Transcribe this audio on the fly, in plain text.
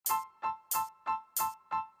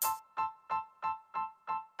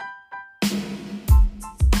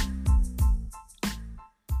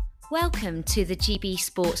Welcome to the GB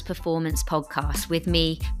Sports Performance Podcast with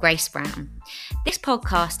me, Grace Brown. This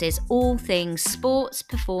podcast is all things sports,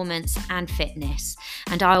 performance and fitness,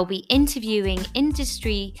 and I will be interviewing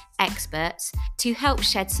industry experts to help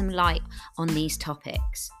shed some light on these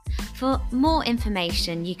topics. For more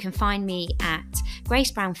information, you can find me at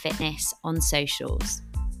Grace Brown Fitness on socials.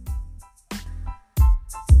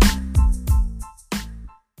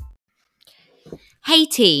 Hey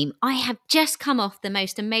team, I have just come off the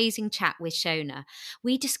most amazing chat with Shona.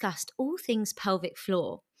 We discussed all things pelvic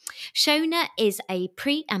floor. Shona is a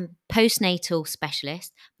pre and postnatal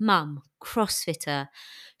specialist, mum, crossfitter,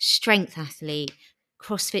 strength athlete,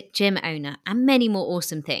 CrossFit gym owner, and many more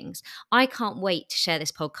awesome things. I can't wait to share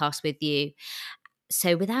this podcast with you.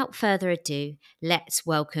 So without further ado, let's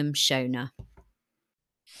welcome Shona.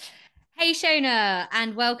 Hey Shona,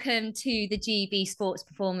 and welcome to the GB Sports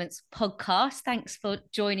Performance Podcast. Thanks for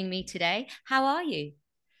joining me today. How are you?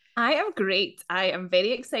 I am great. I am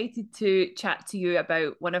very excited to chat to you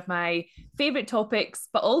about one of my favourite topics,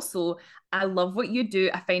 but also I love what you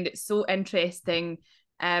do. I find it so interesting.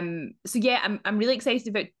 I'm really excited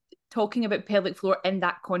about talking about pelvic floor in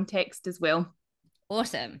that context as well.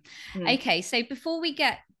 Awesome. Okay, so before we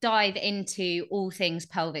dive into all things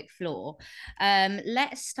pelvic floor,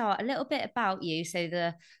 let's start a little bit about you so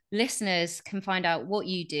the listeners can find out what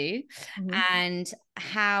you do and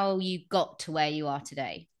how you got to where you are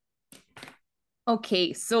today.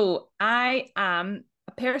 Okay, so I am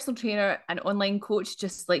a personal trainer and online coach,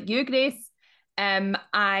 just like you, Grace.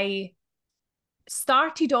 I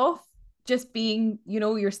started off just being,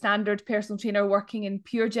 your standard personal trainer working in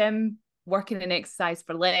pure gym, working in exercise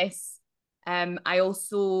for less. I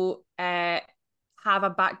also have a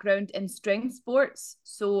background in strength sports.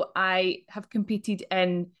 So I have competed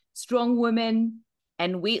in strong women,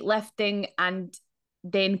 in weightlifting, and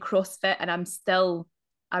then CrossFit. And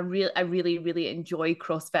I really enjoy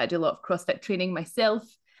CrossFit. I do a lot of CrossFit training myself.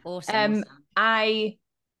 Awesome. I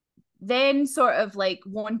then sort of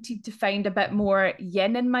wanted to find a bit more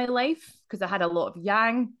yin in my life because I had a lot of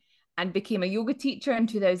yang, and became a yoga teacher in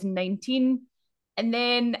 2019, and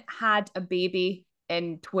then had a baby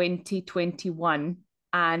in 2021.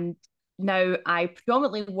 And now I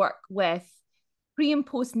predominantly work with pre and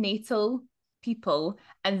postnatal people.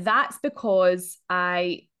 And that's because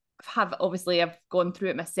I've gone through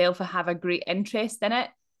it myself. I have a great interest in it,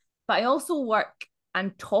 but I also work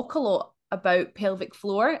and talk a lot about pelvic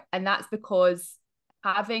floor. And that's because,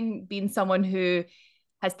 having been someone who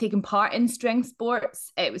has taken part in strength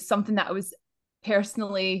sports, it was something that I was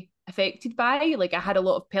personally affected by. I had a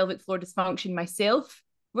lot of pelvic floor dysfunction myself.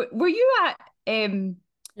 Were you at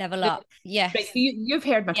Level Up? Yes. Right, so you've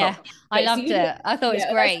heard my talk. I loved it. I thought it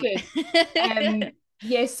was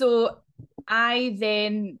great. So I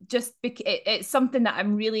then it's something that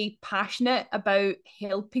I'm really passionate about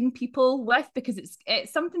helping people with, because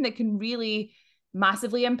it's something that can really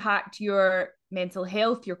massively impact your mental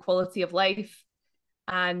health, your quality of life.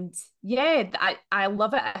 And yeah, I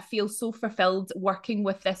love it. I feel so fulfilled working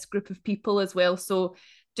with this group of people as well. So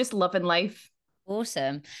just loving life.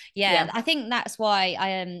 Awesome. Yeah, I think that's why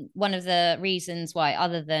one of the reasons why,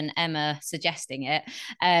 other than Emma suggesting it,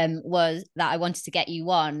 was that I wanted to get you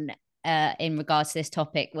on in regards to this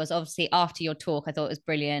topic. Was obviously after your talk, I thought it was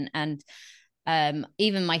brilliant. And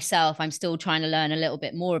even myself, I'm still trying to learn a little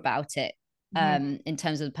bit more about it. In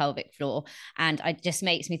terms of the pelvic floor, and it just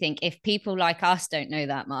makes me think, if people like us don't know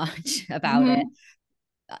that much about it,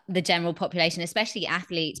 the general population, especially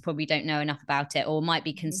athletes, probably don't know enough about it, or might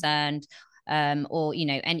be concerned, or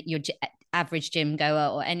and your average gym goer,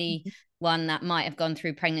 or anyone that might have gone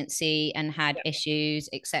through pregnancy and had issues,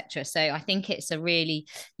 etc. So I think it's a really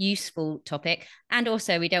useful topic. And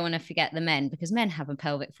also, we don't want to forget the men, because men have a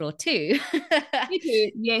pelvic floor too. They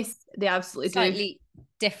do. Yes, they absolutely Slightly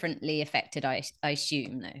differently affected, I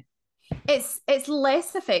assume, though. It's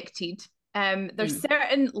less affected. There's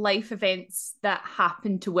certain life events that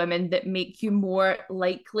happen to women that make you more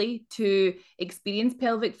likely to experience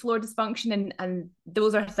pelvic floor dysfunction, and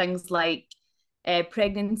those are things like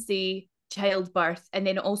pregnancy, childbirth, and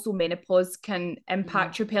then also menopause can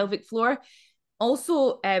impact your pelvic floor.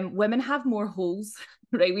 Also, women have more holes,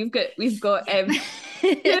 right? We've got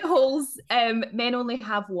 2 holes. Men only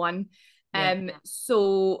have 1.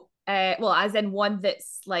 So as in one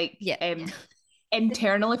that's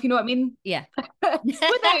internal, if you know what I mean. Yeah. Without,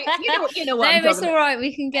 you know what no, I'm talking it's all right.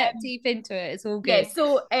 We can get deep into it. It's all good. Yeah.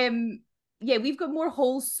 So we've got more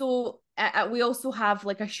holes. So we also have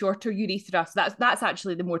a shorter urethra. So that's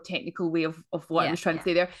actually the more technical way of what I was trying to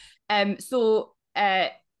say there. So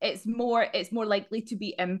it's more likely to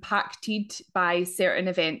be impacted by certain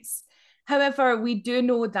events. However, we do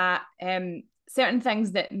know that certain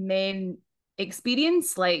things that men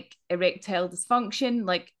experience, like erectile dysfunction,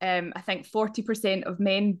 like I think 40% of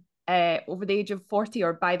men over the age of 40,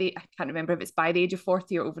 or I can't remember if it's by the age of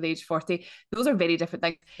 40 or over the age of 40. Those are very different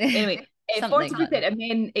things. Anyway, Something like 40% of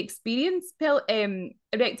men experience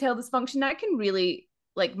erectile dysfunction. That can really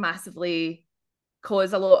like massively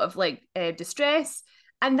cause a lot of like distress.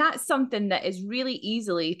 And that's something that is really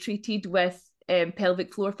easily treated with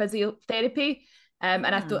pelvic floor physiotherapy. And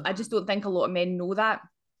I just don't think a lot of men know that.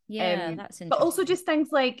 Yeah, that's But also interesting. just things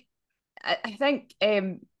like, I think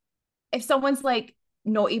if someone's like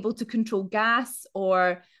not able to control gas,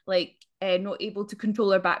 or like not able to control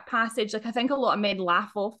their back passage, like I think a lot of men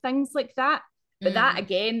laugh off things like that. But that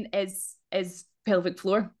again is pelvic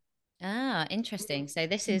floor. Interesting. So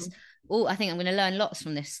this is, Mhm. oh, I think I'm going to learn lots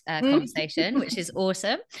from this conversation, which is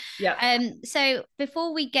awesome. Yeah. So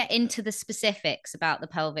before we get into the specifics about the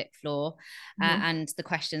pelvic floor Mhm. and the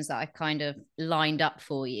questions that I've kind of lined up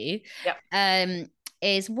for you, Yeah. um,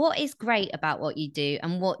 is what is great about what you do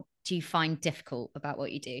and what do you find difficult about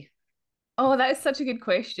what you do? Oh, that is such a good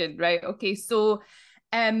question. Right. Okay. So,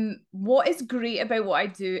 what is great about what I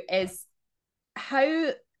do is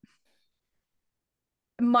how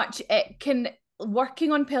much it can,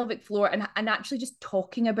 working on pelvic floor and actually just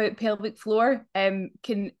talking about pelvic floor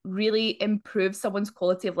can really improve someone's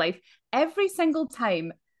quality of life. Every single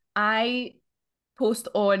time I post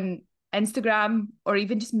on Instagram, or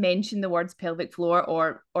even just mention the words pelvic floor,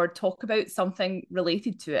 or talk about something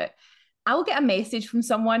related to it, I'll get a message from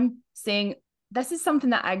someone saying, this is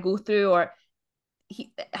something that I go through, or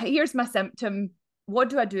here's my symptom. What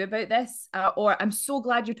do I do about this? Or I'm so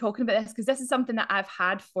glad you're talking about this, because this is something that I've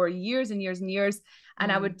had for years and years and years.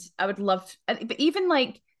 And I would love, but even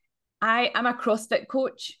like I'm a CrossFit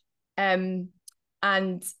coach, and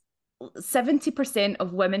 70%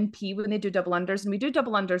 of women pee when they do double unders, and we do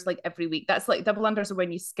double unders like every week. That's like, double unders are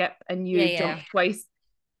when you skip and Yeah, you jump yeah. twice.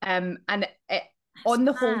 And That's on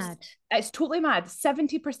the whole, mad. it's totally mad.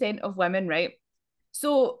 70% of women, right?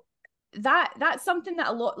 So that's something that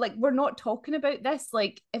a lot, like, we're not talking about this.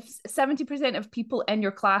 Like, if 70% of people in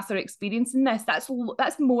your class are experiencing this,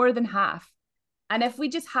 that's more than half. And if we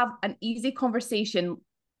just have an easy conversation,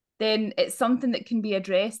 then it's something that can be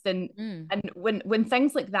addressed. And when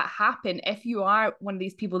things like that happen, if you are one of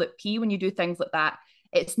these people that pee when you do things like that,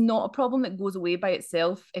 it's not a problem that goes away by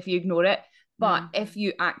itself if you ignore it. But if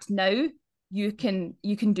you act now, you can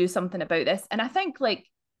do something about this. And I think like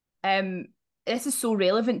um this is so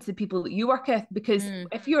relevant to the people that you work with, because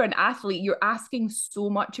if you're an athlete, you're asking so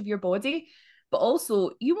much of your body, but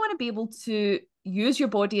also you want to be able to use your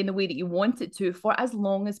body in the way that you want it to for as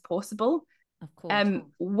long as possible. Of course.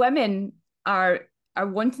 Women are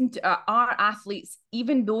wanting to, are athletes,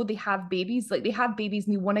 even though they have babies. Like, they have babies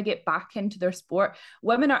and they want to get back into their sport.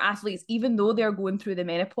 Women are athletes even though they're going through the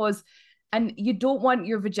menopause, and you don't want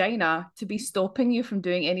your vagina to be stopping you from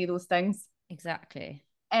doing any of those things. Exactly.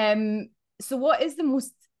 um so what is the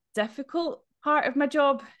most difficult part of my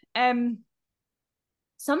job?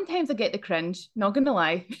 Sometimes I get the cringe, not gonna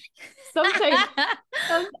lie. Sometimes,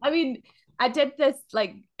 I mean, I did this,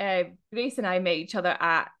 like, Grace and I met each other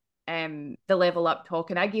at the Level Up talk,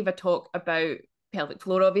 and I gave a talk about pelvic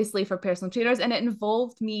floor, obviously, for personal trainers, and it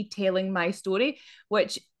involved me telling my story,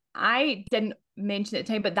 which I didn't mention at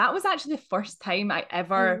the time, but that was actually the first time I Oh,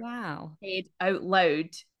 ever wow. said out loud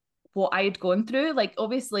what I had gone through. Like,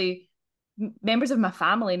 obviously, members of my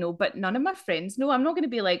family know, but none of my friends know. I'm not going to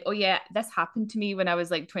be like, oh yeah, this happened to me when I was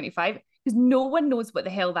like 25, because no one knows what the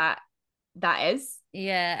hell that is.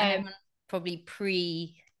 Yeah, and Um, everyone probably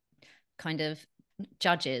pre kind of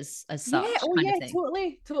judges as yeah, such oh kind of yeah, thing.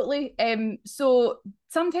 totally, totally. So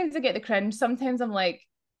sometimes I get the cringe. Sometimes I'm like,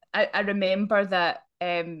 I remember that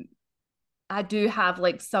I do have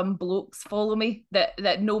like some blokes follow me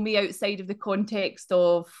that know me outside of the context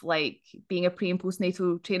of like being a pre and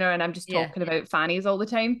postnatal trainer, and I'm just Yeah. talking about fannies all the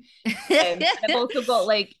time. And I've also got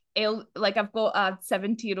like I've got a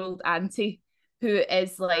 70-year-old auntie who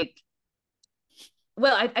is like,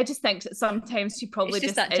 well, I just think that sometimes she It's probably just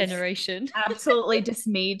just that is generation. absolutely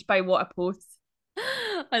dismayed by what I post.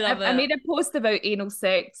 I I, love I it. made a post about anal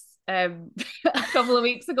sex a couple of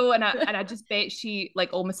weeks ago, and I just bet she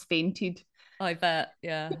like almost fainted. I bet.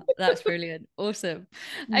 Yeah, that's brilliant. Awesome.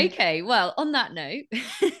 Mm. Okay, well, on that note,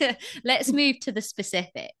 let's move to the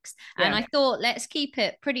specifics. And Yeah. I thought let's keep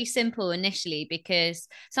it pretty simple initially because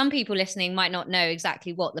some people listening might not know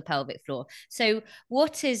exactly what the pelvic floor. So,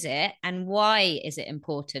 what is it and why is it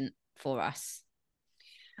important for us?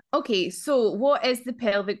 Okay, so what is the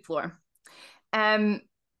pelvic floor? Um,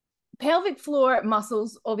 pelvic floor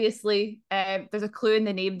muscles, obviously, there's a clue in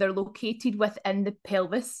the name. They're located within the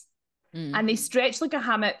pelvis, and they stretch like a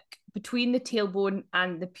hammock between the tailbone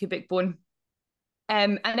and the pubic bone.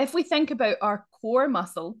 And if we think about our core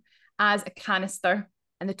muscle as a canister,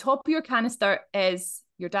 and the top of your canister is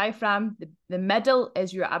your diaphragm, the middle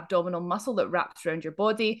is your abdominal muscle that wraps around your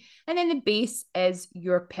body, and then the base is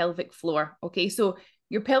your pelvic floor. Okay, so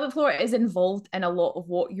your pelvic floor is involved in a lot of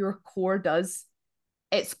what your core does.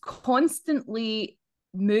 It's constantly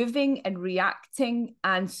moving and reacting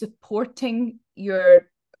and supporting your,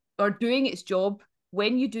 or doing its job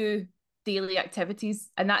when you do daily activities.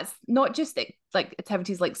 And that's not just like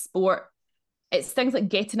activities like sport, it's things like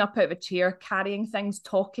getting up out of a chair, carrying things,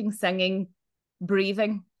 talking, singing,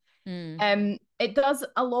 breathing. It does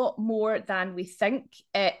a lot more than we think.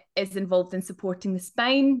 It is involved in supporting the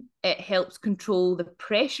spine. It helps control the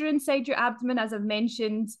pressure inside your abdomen, as I've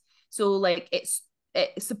mentioned. So like it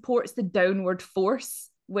supports the downward force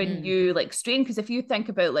when you like strain. Because if you think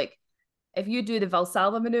about like, if you do the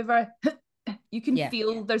Valsalva maneuver, you can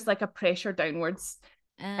feel there's like a pressure downwards.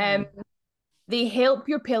 They help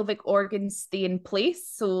your pelvic organs stay in place.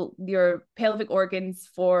 So your pelvic organs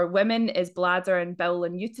for women is bladder and bowel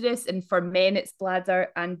and uterus, and for men it's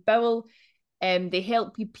bladder and bowel. They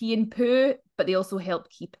help you pee and poo, but they also help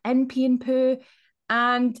keep in pee and poo.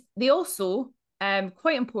 And they also,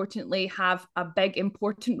 quite importantly, have a big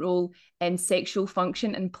important role in sexual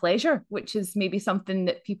function and pleasure, which is maybe something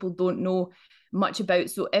that people don't know much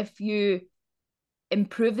about. So if you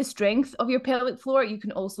improve the strength of your pelvic floor, you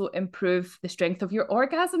can also improve the strength of your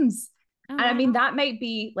orgasms. And I mean, that might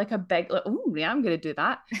be like a big, like, oh yeah, I'm going to do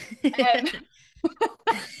that.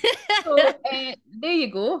 So there you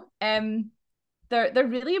go. They're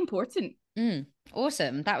really important.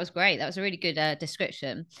 Awesome. That was great. That was a really good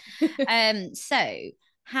description. So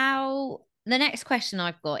how, the next question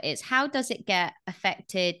I've got is, how does it get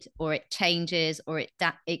affected, or it changes, or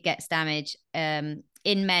it gets damaged in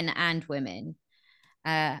men and women?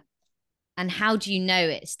 And how do you know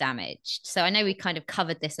it's damaged? So I know we kind of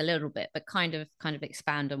covered this a little bit, but kind of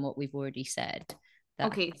expand on what we've already said.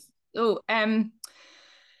 Okay. So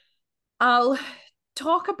I'll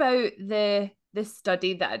talk about the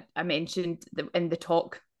study that I mentioned in the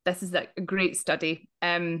talk. This is a great study.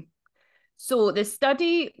 So the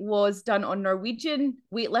study was done on Norwegian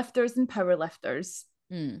weightlifters and powerlifters,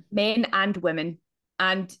 men and women,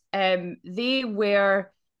 and they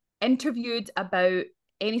were interviewed about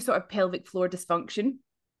any sort of pelvic floor dysfunction.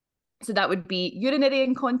 So that would be urinary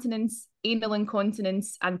incontinence, anal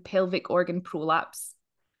incontinence, and pelvic organ prolapse.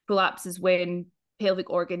 Prolapse is when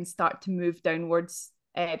pelvic organs start to move downwards,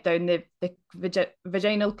 down the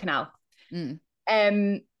vaginal canal.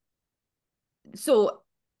 So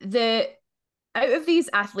out of these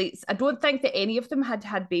athletes, I don't think that any of them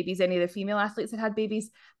had babies, any of the female athletes had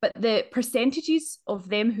babies, but the percentages of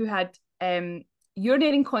them who had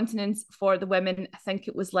urinary incontinence for the women, I think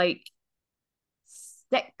it was like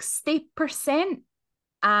 60%,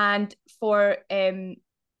 and for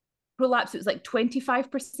prolapse it was like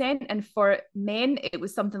 25%, and for men it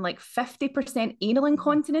was something like 50% anal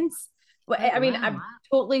incontinence. I mean, I've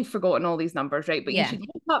totally forgotten all these numbers, right? But you should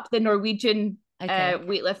look up the Norwegian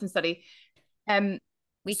weightlifting study.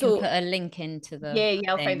 We can put a link into the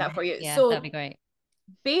I'll find that for you. So that'd be great.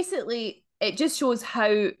 Basically, it just shows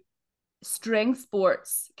how strength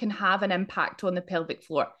sports can have an impact on the pelvic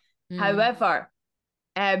floor. However,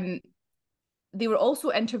 they were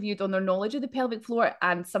also interviewed on their knowledge of the pelvic floor,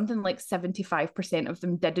 and something like 75% of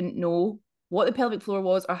them didn't know what the pelvic floor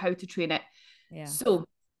was or how to train it. So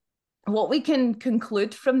what we can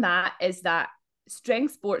conclude from that is that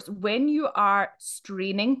strength sports, when you are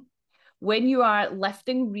straining, when you are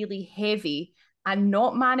lifting really heavy and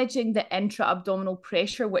not managing the intra-abdominal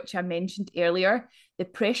pressure, which I mentioned earlier, the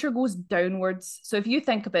pressure goes downwards. So if you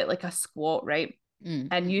think about like a squat, right?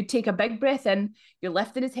 And you take a big breath in, you're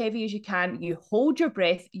lifting as heavy as you can, you hold your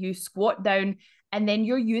breath, you squat down, and then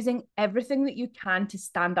you're using everything that you can to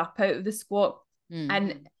stand up out of the squat.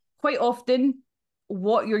 And quite often,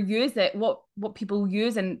 what people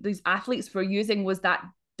use, and these athletes were using, was that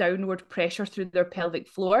downward pressure through their pelvic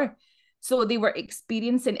floor. So they were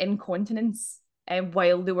experiencing incontinence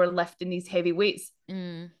while they were lifting these heavy weights.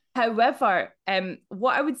 However,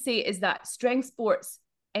 what I would say is that strength sports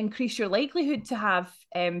increase your likelihood to have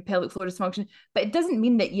pelvic floor dysfunction, but it doesn't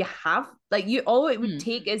mean that you have, like, you, all it would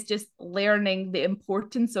take is just learning the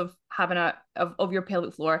importance of having of your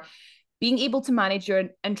pelvic floor, being able to manage your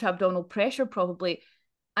intra-abdominal pressure probably,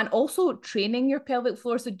 and also training your pelvic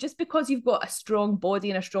floor. So just because you've got a strong body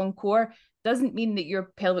and a strong core doesn't mean that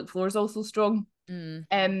your pelvic floor is also strong.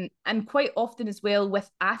 And quite often as well with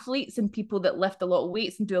athletes and people that lift a lot of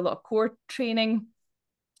weights and do a lot of core training,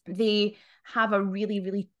 they have a really,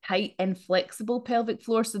 really tight and flexible pelvic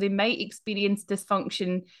floor. So they might experience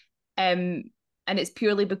dysfunction, and it's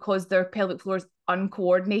purely because their pelvic floor is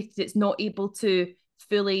uncoordinated. It's not able to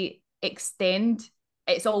fully extend.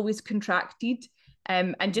 It's always contracted.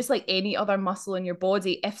 And just like any other muscle in your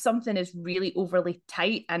body, if something is really overly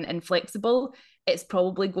tight and inflexible, it's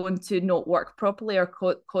probably going to not work properly or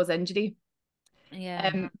cause injury.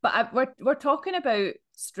 But we're talking about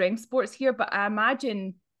strength sports here, but I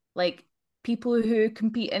imagine like people who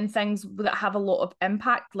compete in things that have a lot of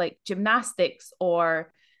impact, like gymnastics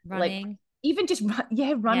or like running. even just running.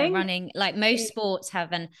 Yeah, running. Like most sports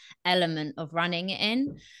have an element of running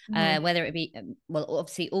in, whether it be well,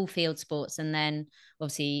 obviously all field sports, and then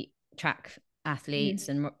obviously track athletes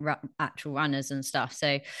and actual runners and stuff.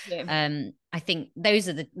 So I think those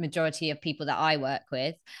are the majority of people that I work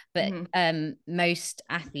with, but most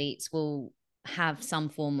athletes will have some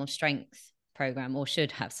form of strength program, or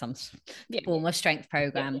should have some form of strength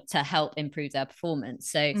program to help improve their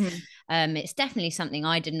performance. So it's definitely something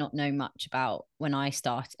I did not know much about when I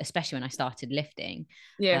started, especially when I started lifting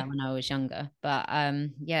when I was younger. But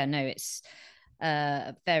no, it's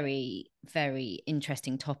a very, very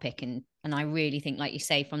interesting topic. And I really think, like you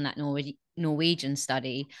say, from that Norwegian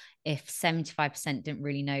study, if 75% didn't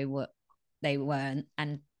really know what they were,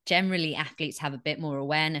 and generally athletes have a bit more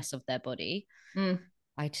awareness of their body,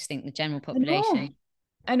 I just think the general population.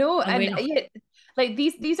 I know. And really... like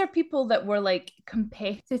these are people that were like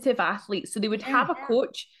competitive athletes. So they would have a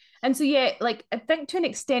coach. And so like I think to an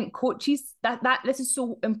extent, coaches that this is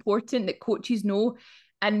so important that coaches know.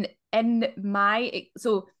 And in my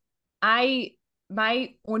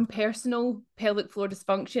my own personal pelvic floor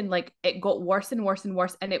dysfunction, like it got worse and worse and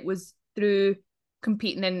worse. And it was through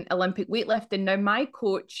competing in Olympic weightlifting. Now my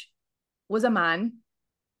coach was a man,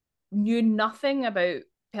 knew nothing about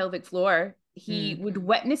pelvic floor. He would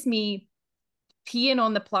witness me peeing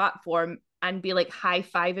on the platform and be like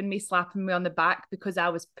high-fiving me, slapping me on the back because I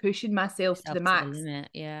was pushing myself to the max. To the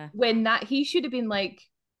limit, when that he should have been like,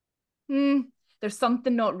 there's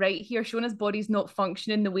something not right here. Shona's body's not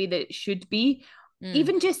functioning the way that it should be.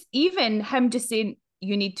 Even him just saying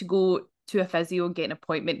you need to go to a physio and get an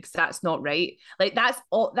appointment because that's not right. Like that's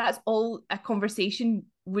all a conversation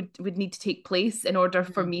would need to take place in order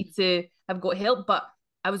for me to have got help. But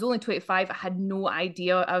I was only 25. I had no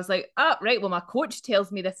idea. I was like, oh, right, well, my coach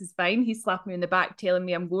tells me this is fine. He's slapping me in the back telling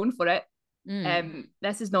me I'm going for it.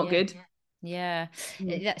 This is not good. Yeah,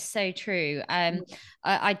 that's so true.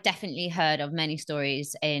 I definitely heard of many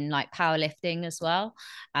stories in like powerlifting as well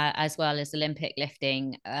as Olympic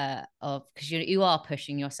lifting of, because you are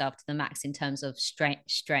pushing yourself to the max in terms of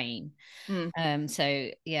strain. So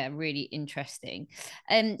yeah, really interesting.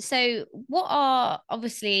 So what are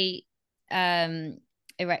obviously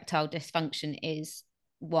erectile dysfunction is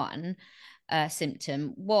one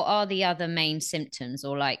symptom. What are the other main symptoms,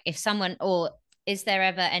 or like if someone, or is there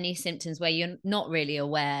ever any symptoms where you're not really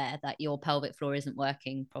aware that your pelvic floor isn't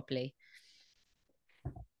working properly?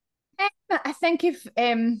 I think if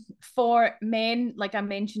for men, like I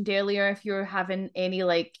mentioned earlier, if you're having any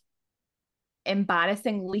like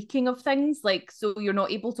embarrassing leaking of things, like so you're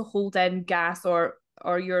not able to hold in gas or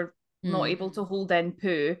you're not able to hold in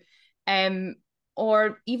poo,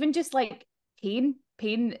 or even just like pain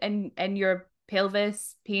in your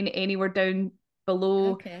pelvis, pain anywhere down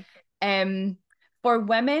below. For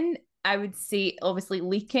women, I would say obviously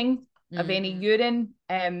leaking of any urine,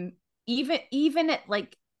 even at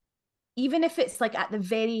like, even if it's like at the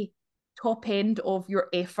very top end of your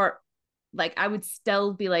effort, like I would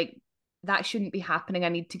still be like, that shouldn't be happening. I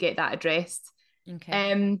need to get that addressed.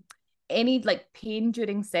 Any like pain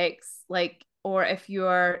during sex, like, or if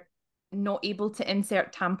you're not able to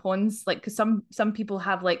insert tampons, like, because some people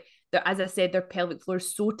have like, as I said, their pelvic floor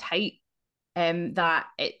is so tight that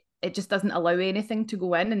it just doesn't allow anything to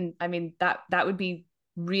go in. And I mean, that would be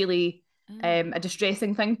really a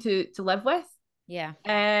distressing thing to live with. Just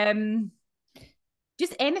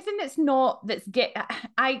anything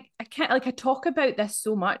I can't, like, I talk about this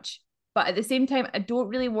so much, but at the same time I don't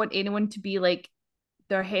really want anyone to be like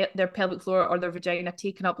their pelvic floor or their vagina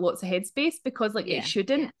taking up lots of headspace, because like it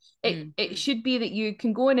shouldn't. It should be that you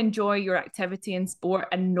can go and enjoy your activity and sport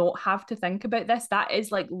and not have to think about this. That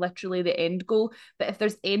is like literally the end goal. But if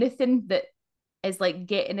there's anything that is like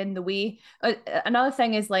getting in the way, another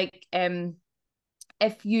thing is like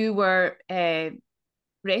if you were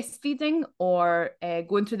breastfeeding or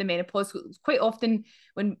going through the menopause, quite often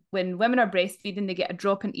when women are breastfeeding they get a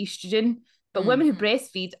drop in estrogen, but women who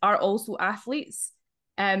breastfeed are also athletes.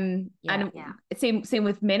 And same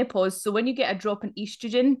with menopause. So when you get a drop in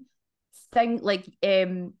estrogen,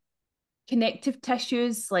 connective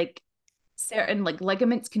tissues, like certain like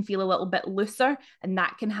ligaments can feel a little bit looser, and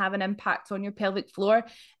that can have an impact on your pelvic floor.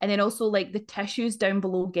 And then also like the tissues down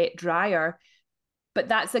below get drier. But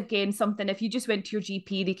that's again something, if you just went to your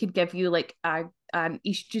GP, they could give you like an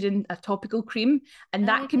estrogen, a topical cream, and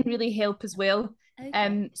that can really help as well.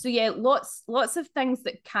 So yeah, lots of things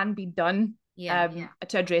that can be done to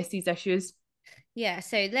address these issues. Yeah,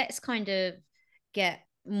 so let's kind of get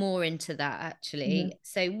more into that actually.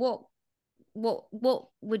 So what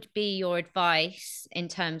would be your advice in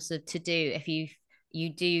terms of to do if you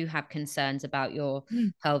do have concerns about your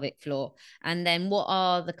pelvic floor? And then what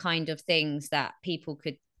are the kind of things that people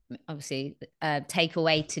could obviously take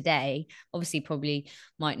away today? Obviously probably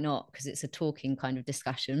might not, because it's a talking kind of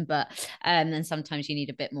discussion, but and sometimes you need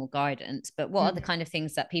a bit more guidance. But what are the kind of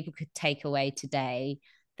things that people could take away today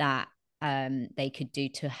that they could do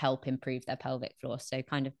to help improve their pelvic floor? So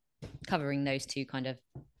kind of covering those two kind of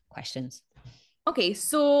questions. Okay,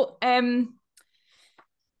 so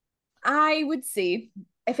I would say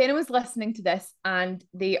if anyone's listening to this and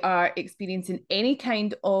they are experiencing any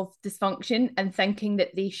kind of dysfunction and thinking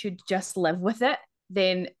that they should just live with it,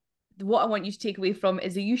 then what I want you to take away from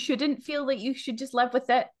is that you shouldn't feel like you should just live with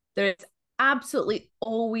it. There's absolutely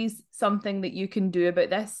always something that you can do about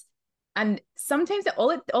this. And sometimes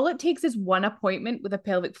all it takes is one appointment with a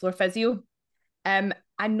pelvic floor physio.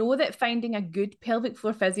 I know that finding a good pelvic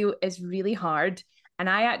floor physio is really hard. And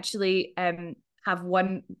I actually have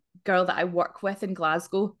one girl that I work with in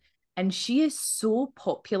Glasgow, and she is so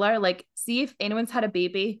popular. Like, see if anyone's had a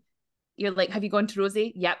baby, you're like, have you gone to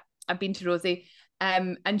Rosie? Yep, I've been to Rosie.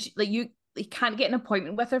 And she, like you can't get an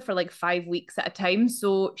appointment with her for like 5 weeks at a time.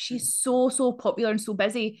 So she's so popular and so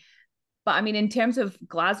busy. But I mean, in terms of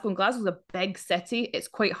Glasgow, and Glasgow's a big city, it's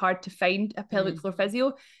quite hard to find a pelvic floor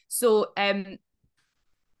physio. So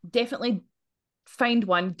definitely find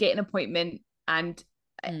one, get an appointment, and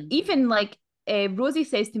even like Rosie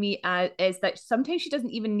says to me is that sometimes she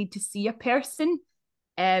doesn't even need to see a person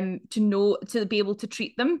to be able to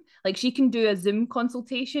treat them. Like she can do a Zoom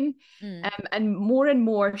consultation, and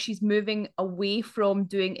more she's moving away from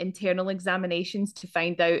doing internal examinations to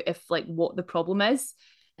find out if like what the problem is.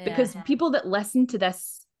 Because people that listen to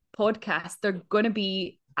this podcast, they're going to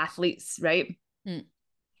be athletes, right?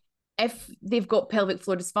 If they've got pelvic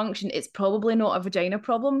floor dysfunction, it's probably not a vagina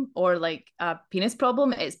problem or like a penis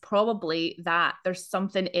problem. It's probably that there's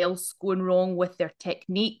something else going wrong with their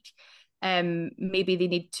technique. Maybe they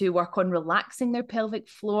need to work on relaxing their pelvic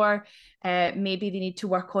floor. Maybe they need to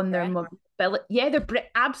work on their mobility. Yeah,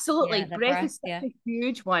 absolutely. Breath is such a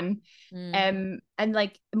huge one. And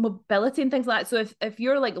like mobility and things like that. So if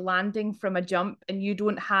you're like landing from a jump and you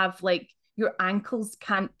don't have like your ankles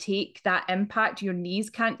can't take that impact, your knees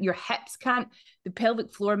can't, your hips can't, the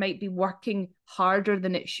pelvic floor might be working harder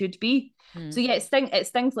than it should be. So yeah, it's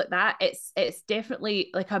things like that. It's definitely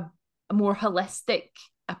like a more holistic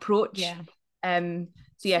approach.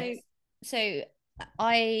 So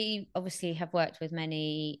I obviously have worked with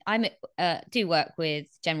do work with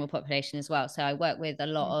general population as well. So I work with a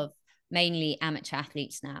lot of mainly amateur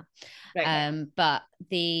athletes now. But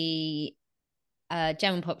the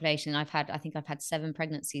general population, I think I've had 7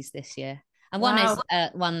 pregnancies this year, and one is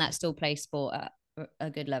one that still plays sport at a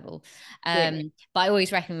good level. But I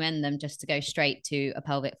always recommend them just to go straight to a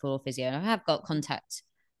pelvic floor physio. And I have got contact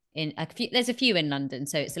in a few. There's a few in London,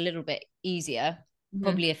 so it's a little bit easier.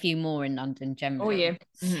 Probably a few more in London generally.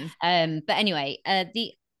 But anyway,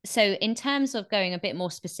 so in terms of going a bit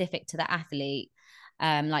more specific to the athlete,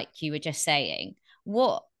 like you were just saying,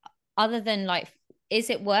 what other than like, is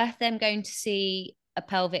it worth them going to see a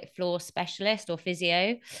pelvic floor specialist or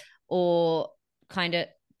physio, or kind of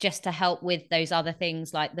just to help with those other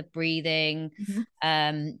things like the breathing,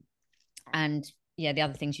 and the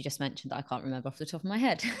other things you just mentioned that I can't remember off the top of my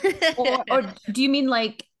head? or do you mean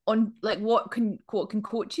like on like what can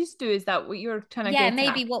coaches do? Is that what you're trying to get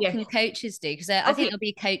maybe at? What can coaches do? Because I think there'll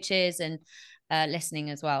be coaches and listening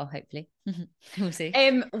as well, hopefully. We'll see.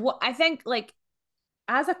 What I think, like,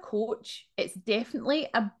 as a coach, it's definitely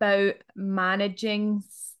about managing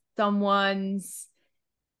someone's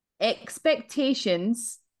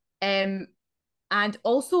expectations, and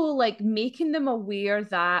also like making them aware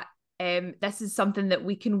that this is something that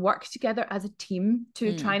we can work together as a team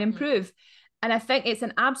to try and improve. And I think it's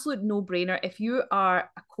an absolute no-brainer if you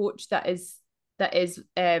are a coach that is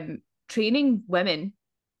training women,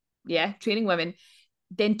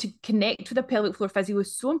 then to connect with a pelvic floor physio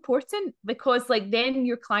is so important, because like then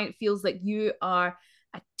your client feels like you are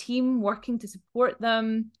a team working to support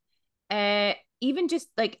them. even just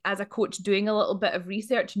like as a coach doing a little bit of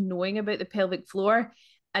research, knowing about the pelvic floor,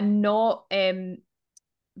 and not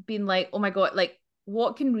being like, oh my god, like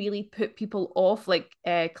what can really put people off, like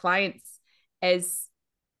clients, is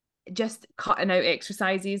just cutting out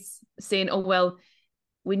exercises, saying, oh well,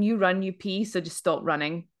 when you run you pee, so just stop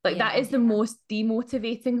running. Like that is the most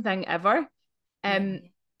demotivating thing ever.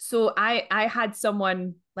 So I had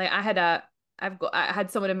someone, like I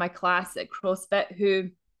had someone in my class at CrossFit who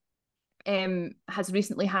has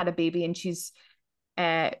recently had a baby, and she's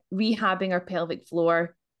rehabbing her pelvic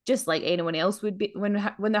floor just like anyone else would be when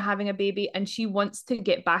they're having a baby, and she wants to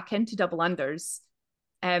get back into double unders,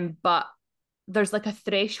 but there's like a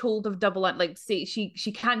threshold of like say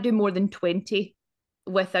she can't do more than 20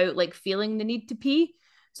 without like feeling the need to pee.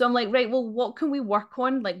 So I'm like, right, well, what can we work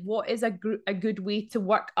on? Like, what is a good way to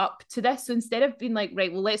work up to this? So instead of being like,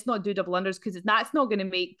 right, well, let's not do double unders because that's not going to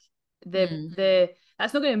make the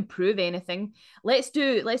that's not going to improve anything. Let's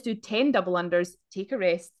do 10 double unders, take a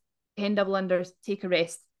rest, 10 double unders, take a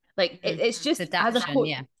rest. Like it's just adaptation, as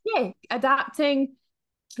a coach, adapting,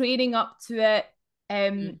 training up to it,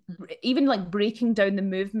 even like breaking down the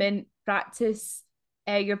movement practice.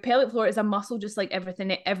 Your pelvic floor is a muscle just like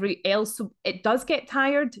every else, so it does get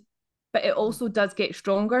tired, but it also does get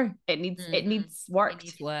stronger. It needs work. It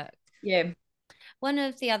needs work. Yeah. One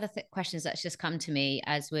of the other questions that's just come to me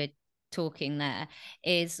as we're talking there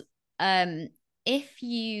is if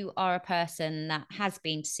you are a person that has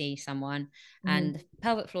been to see someone and the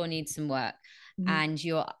pelvic floor needs some work, and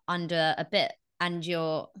you're under a bit, and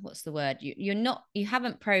you're, what's the word, you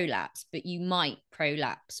haven't prolapsed, but you might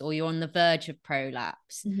prolapse, or you're on the verge of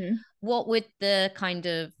prolapse, what would the kind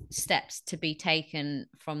of steps to be taken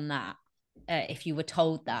from that, if you were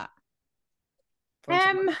told that, for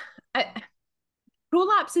example?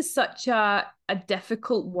 Prolapse is such a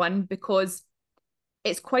difficult one because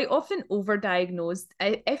it's quite often overdiagnosed.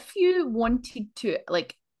 If you wanted to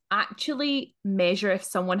like actually measure if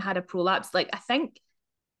someone had a prolapse, like I think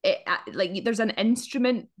it, like there's an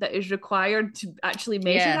instrument that is required to actually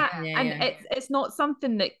measure that, and it's not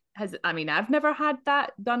something that has, I mean, I've never had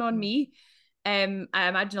that done on me. I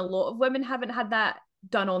imagine a lot of women haven't had that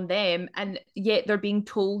done on them, and yet they're being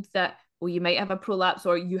told that, oh, you might have a prolapse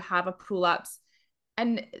or you have a prolapse,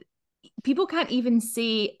 and people can't even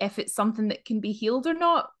say if it's something that can be healed or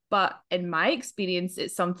not. But in my experience,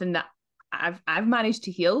 it's something that I've managed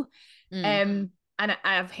to heal. And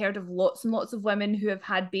I've heard of lots and lots of women who have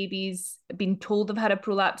had babies, been told they've had a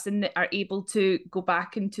prolapse, and are able to go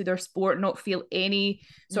back into their sport, not feel any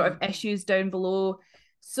sort of issues down below.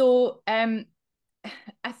 So I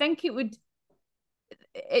think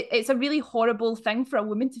it's a really horrible thing for a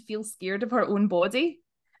woman to feel scared of her own body,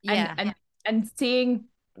 and saying,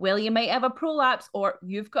 well, you might have a prolapse, or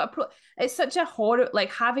you've got it's such a horror,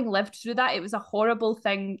 like having lived through that, it was a horrible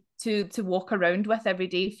thing to walk around with every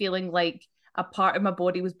day, feeling like a part of my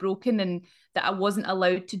body was broken and that I wasn't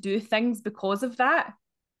allowed to do things because of that.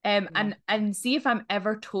 And see, if I'm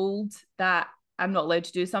ever told that I'm not allowed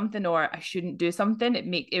to do something or I shouldn't do something,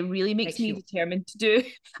 it really makes me determined to do.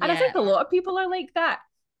 And I think a lot of people are like that.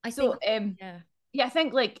 I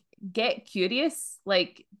think like get curious.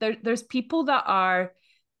 Like there's people that are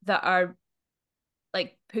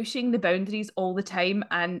like pushing the boundaries all the time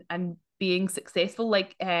and being successful.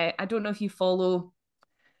 Like I don't know if you follow,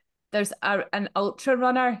 there's an ultra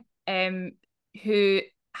runner who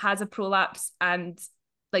has a prolapse, and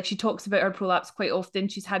like she talks about her prolapse quite often.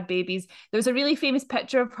 She's had babies. There was a really famous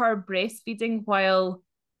picture of her breastfeeding while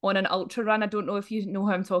on an ultra run. I don't know if you know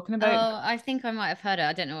who I'm talking about. Oh, I think I might have heard it.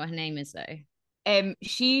 I don't know what her name is though.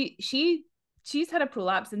 She's had a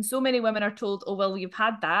prolapse, and so many women are told, oh well, you've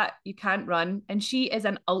had that, you can't run, and she is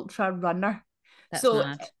an ultra runner. That's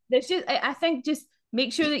mad. There's just, I think, just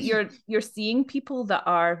make sure that you're seeing people that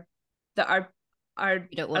are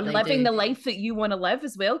living the life that you want to live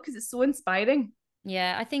as well, because it's so inspiring.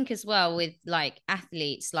 Yeah, I think as well with like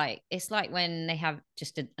athletes, like it's like when they have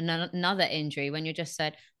just another injury, when you're just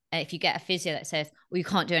said, if you get a physio that says, well, you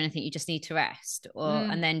can't do anything, you just need to rest,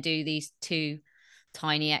 and then do these 2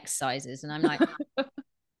 tiny exercises, and I'm like,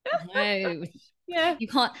 no, you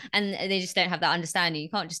can't, and they just don't have that understanding. You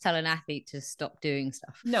can't just tell an athlete to stop doing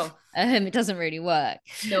stuff. No, it doesn't really work.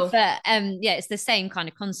 No, but it's the same kind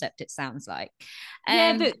of concept, it sounds like.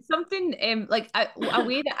 Something like a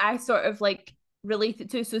way that I sort of like relate it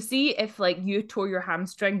to. So see if like you tore your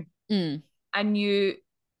hamstring and you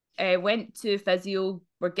went to physio,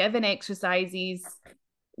 were given exercises,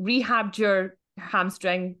 rehabbed your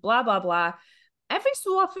hamstring, blah blah blah. Every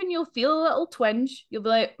so often you'll feel a little twinge. You'll be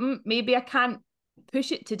like, maybe I can't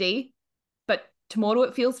push it today, but tomorrow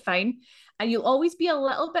it feels fine. And you'll always be a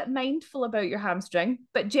little bit mindful about your hamstring,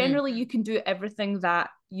 but generally you can do everything that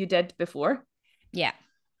you did before. Yeah.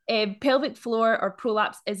 Pelvic floor or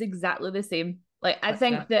prolapse is exactly the same. Like, I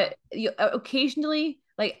think that you occasionally,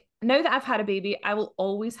 like now that I've had a baby, I will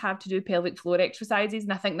always have to do pelvic floor exercises.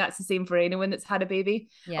 And I think that's the same for anyone that's had a baby.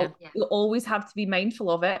 Yeah. You'll always have to be mindful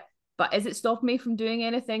of it. But is it stopping me from doing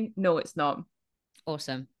anything? No, it's not.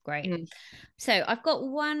 Awesome. Great. So I've got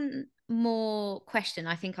one more question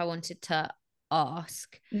I think I wanted to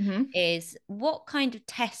ask is what kind of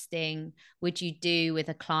testing would you do with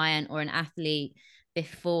a client or an athlete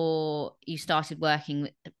before you started working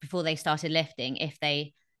with, before they started lifting, if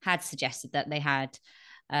they had suggested that they had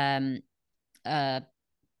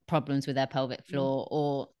problems with their pelvic floor,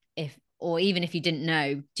 or even if you didn't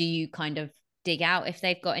know, do you kind of dig out if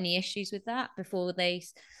they've got any issues with that before they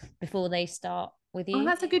start with you? Oh,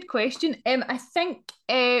 that's a good question. I think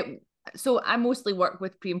so I mostly work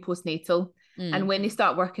with pre and postnatal. And when they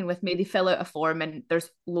start working with me, they fill out a form and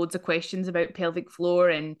there's loads of questions about pelvic floor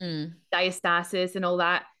and diastasis and all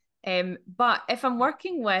that. But if I'm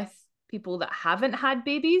working with people that haven't had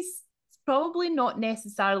babies, it's probably not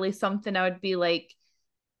necessarily something I would be like,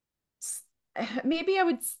 maybe I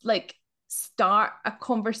would like start a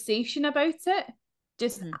conversation about it.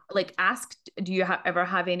 Just like ask, do you ever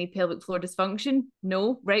have any pelvic floor dysfunction?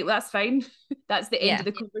 No, right? Well, that's fine. That's the end of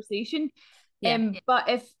the conversation. But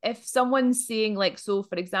if someone's saying like, so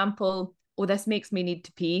for example, oh, this makes me need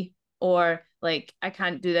to pee, or like I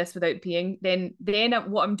can't do this without peeing, then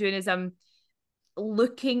what I'm doing is I'm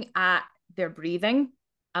looking at their breathing,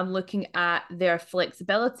 I'm looking at their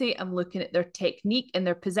flexibility, I'm looking at their technique and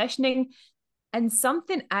their positioning. And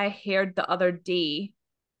something I heard the other day,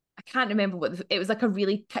 I can't remember what it was, like a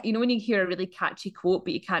really, you know, when you hear a really catchy quote,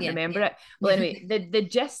 but you can't remember it. Well, anyway, the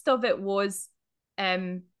gist of it was,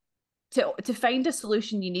 to find a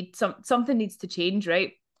solution, you need something needs to change,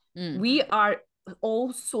 right? We are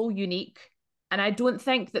all so unique. And I don't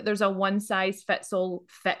think that there's a one size fits all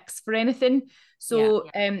fix for anything. So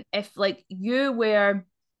if like you were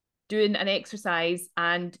doing an exercise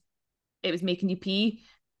and it was making you pee,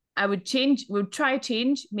 I would change, would try a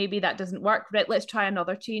change. Maybe that doesn't work. Right, let's try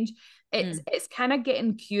another change. It's kind of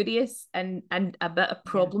getting curious and a bit of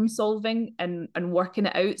problem solving and working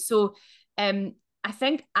it out. So I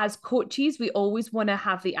think as coaches, we always want to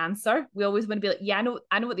have the answer. We always want to be like, yeah,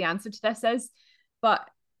 I know what the answer to this is, but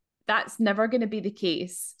that's never going to be the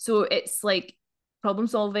case. So it's like problem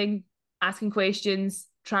solving, asking questions,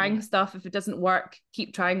 trying stuff. If it doesn't work,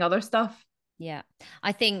 keep trying other stuff. Yeah,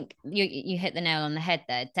 I think you hit the nail on the head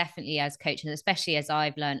there. Definitely, as coaches, especially as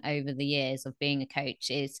I've learned over the years of being a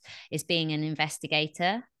coach, is being an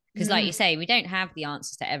investigator. Because, like you say, we don't have the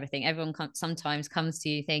answers to everything. Everyone sometimes comes to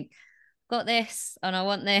you, think, got this, and I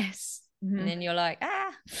want this, and then you're like,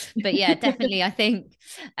 ah. But yeah, definitely, I think,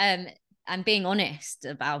 and being honest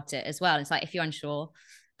about it as well. It's like if you're unsure,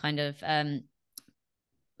 kind of,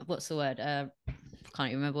 what's the word? Can't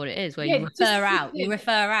even remember what it is, where you refer out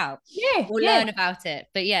or learn about it.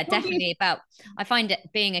 But yeah, definitely about, I find it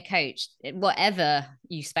being a coach, whatever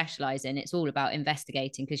you specialize in, it's all about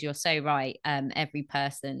investigating, because you're so right. Every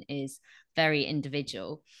person is very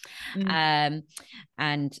individual and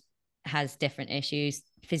has different issues,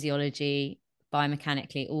 physiology,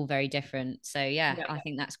 biomechanically, all very different. So yeah, I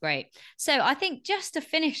think that's great. So I think just to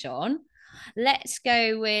finish on, let's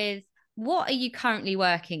go with, what are you currently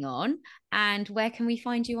working on and where can we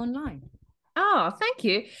find you online? Oh, thank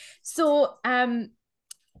you. So me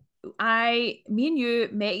and you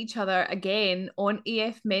met each other again on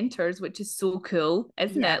AF Mentors, which is so cool,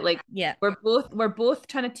 isn't it? Like we're both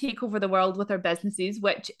trying to take over the world with our businesses,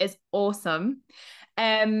 which is awesome.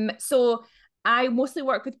 So I mostly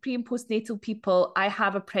work with pre and postnatal people. I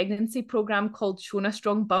have a pregnancy program called Shona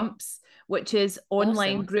Strong Bumps, which is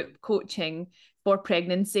online group coaching for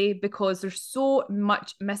pregnancy, because there's so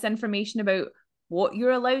much misinformation about what you're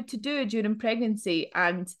allowed to do during pregnancy.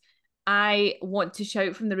 And I want to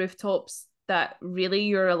shout from the rooftops that really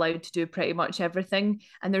you're allowed to do pretty much everything.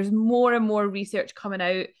 And there's more and more research coming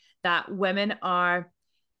out that women are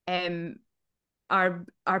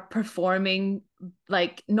performing,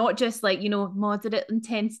 like, not just like, you know, moderate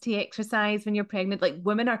intensity exercise when you're pregnant. Like,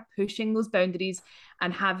 women are pushing those boundaries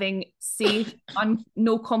and having safe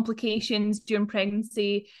no complications during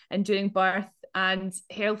pregnancy and during birth, and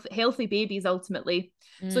healthy babies ultimately.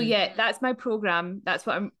 So yeah, that's my program. That's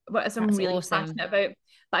what I'm really passionate about.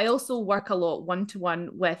 But I also work a lot one-to-one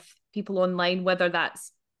with people online, whether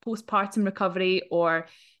that's postpartum recovery or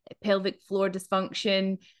pelvic floor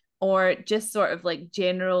dysfunction, or just sort of like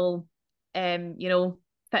general you know,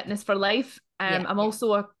 fitness for life. I'm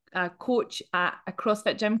also a coach at a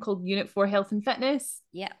CrossFit gym called Unit 4 Health and Fitness.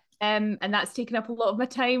 Yeah. And that's taken up a lot of my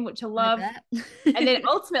time, which I I love. bet. And then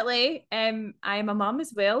ultimately, I am a mum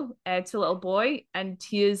as well to a little boy, and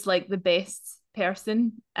he is like the best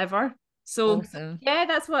person ever. So Awesome. yeah,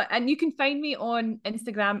 that's what. And you can find me on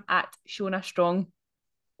Instagram at Shona Strong.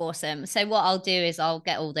 Awesome. So what I'll do is I'll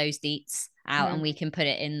get all those deets out Mm-hmm. and we can put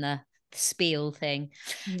it in the spiel thing.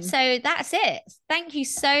 Mm-hmm. So that's it. Thank you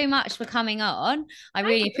so much for coming on. I Thank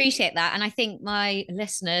really you. appreciate that. And I think my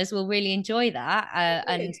listeners will really enjoy that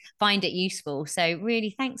and find it useful. So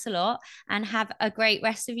really thanks a lot and have a great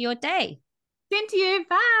rest of your day. Same to you.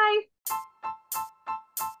 Bye.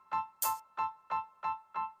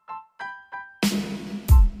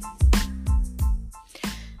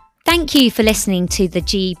 Thank you for listening to the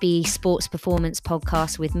GB Sports Performance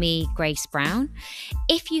Podcast with me, Grace Brown.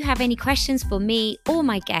 If you have any questions for me or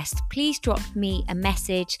my guest, please drop me a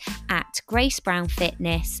message at Grace Brown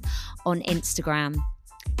Fitness on Instagram.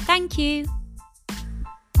 Thank you.